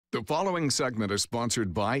The following segment is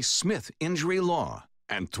sponsored by Smith Injury Law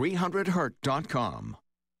and 300hurt.com.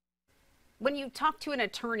 When you talk to an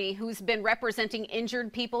attorney who's been representing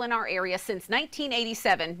injured people in our area since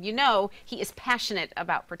 1987, you know he is passionate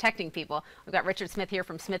about protecting people. We've got Richard Smith here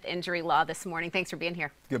from Smith Injury Law this morning. Thanks for being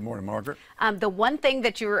here. Good morning, Margaret. The one thing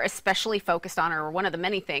that you're especially focused on, or one of the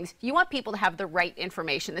many things, you want people to have the right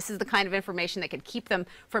information. This is the kind of information that could keep them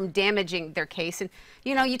from damaging their case. And,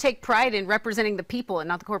 you know, you take pride in representing the people and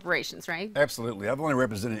not the corporations, right? Absolutely. I've only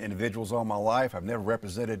represented individuals all my life. I've never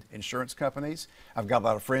represented insurance companies. I've got a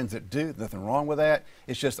lot of friends that do. Nothing wrong with that.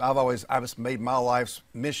 It's just I've made my life's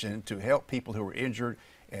mission to help people who are injured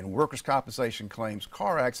in workers' compensation claims,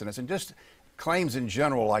 car accidents, and just claims in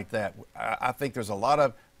general like that. I think there's a lot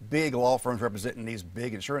of big law firms representing these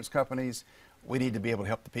big insurance companies. We need to be able to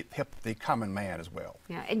help the common man as well.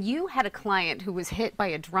 Yeah, and you had a client who was hit by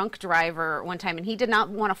a drunk driver one time, and he did not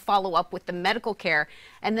want to follow up with the medical care.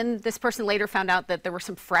 And then this person later found out that there were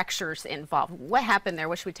some fractures involved. What happened there?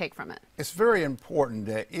 What should we take from it? It's very important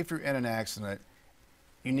that if you're in an accident,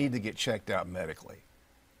 you need to get checked out medically.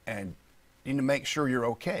 And you need to make sure you're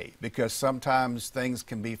okay, because sometimes things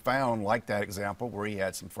can be found, like that example where he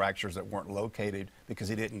had some fractures that weren't located because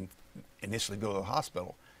he didn't initially go to the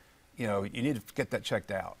hospital. You know, you need to get that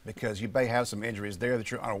checked out because you may have some injuries there that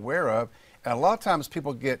you're unaware of. And a lot of times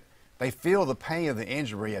people they feel the pain of the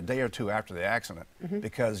injury a day or two after the accident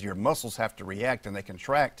because your muscles have to react and they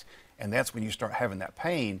contract, and that's when you start having that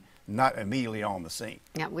pain, not immediately on the scene.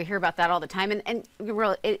 Yeah, we hear about that all the time, and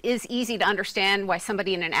it is easy to understand why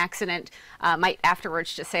somebody in an accident might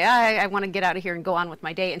afterwards just say, I want to get out of here and go on with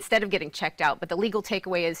my day, instead of getting checked out. But the legal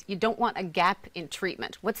takeaway is you don't want a gap in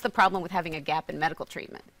treatment. What's the problem with having a gap in medical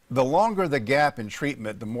treatment? The longer the gap in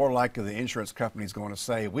treatment, the more likely the insurance company is going to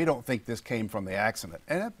say, we don't think this came from the accident.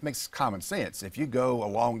 And that makes common sense. If you go a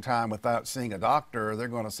long time without seeing a doctor, they're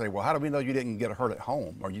going to say, well, how do we know you didn't get hurt at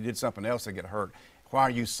home or you did something else to get hurt? Why are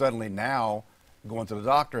you suddenly now going to the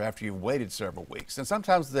doctor after you've waited several weeks? And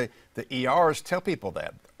sometimes the ERs tell people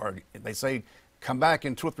that, or they say, come back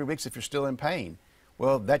in 2 or 3 weeks if you're still in pain.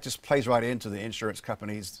 Well, that just plays right into the insurance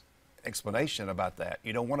company's explanation about that.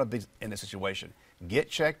 You don't want to be in this situation. Get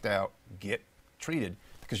checked out, get treated,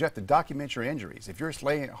 because you have to document your injuries. If you're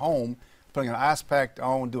laying at home, putting an ice pack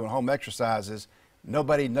on, doing home exercises,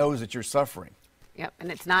 nobody knows that you're suffering. Yep,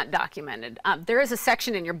 and it's not documented. There is a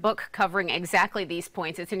section in your book covering exactly these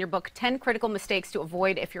points. It's in your book, 10 Critical Mistakes to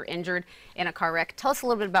Avoid If You're Injured in a Car Wreck. Tell us a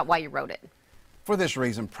little bit about why you wrote it. For this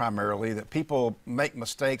reason, primarily, that people make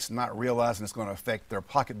mistakes not realizing it's going to affect their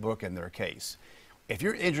pocketbook and their case. If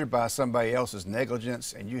you're injured by somebody else's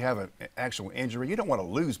negligence and you have an actual injury, you don't want to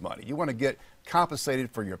lose money. You want to get compensated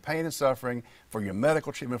for your pain and suffering, for your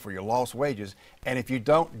medical treatment, for your lost wages. And if you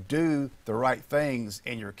don't do the right things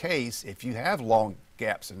in your case, if you have long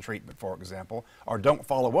gaps in treatment, for example, or don't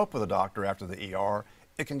follow up with a doctor after the ER,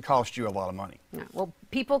 it can cost you a lot of money. Yeah, well,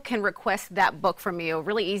 people can request that book from you.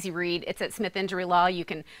 Really easy read. It's at Smith Injury Law. You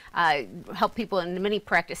can help people in many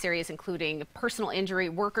practice areas, including personal injury,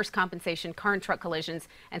 workers' compensation, car and truck collisions,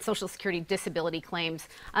 and Social Security disability claims.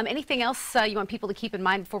 Anything else you want people to keep in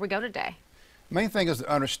mind before we go today? The main thing is to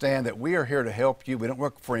understand that we are here to help you. We don't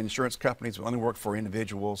work for insurance companies. We only work for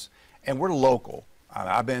individuals, and we're local.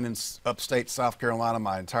 I've been in upstate South Carolina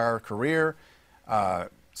my entire career.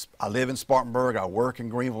 I live in Spartanburg, I work in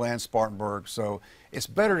Greenville and Spartanburg, so it's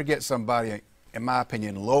better to get somebody, in my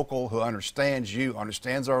opinion, local, who understands you,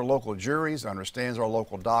 understands our local juries, understands our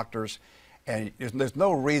local doctors, and there's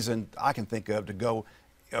no reason I can think of to go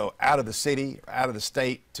out of the city, out of the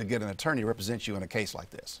state to get an attorney to represent you in a case like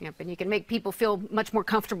this. Yep, and you can make people feel much more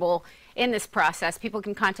comfortable in this process. People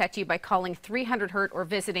can contact you by calling 300HURT or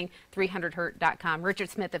visiting 300hurt.com. Richard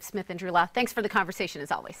Smith of Smith Injury Law, thanks for the conversation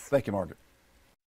as always. Thank you, Margaret.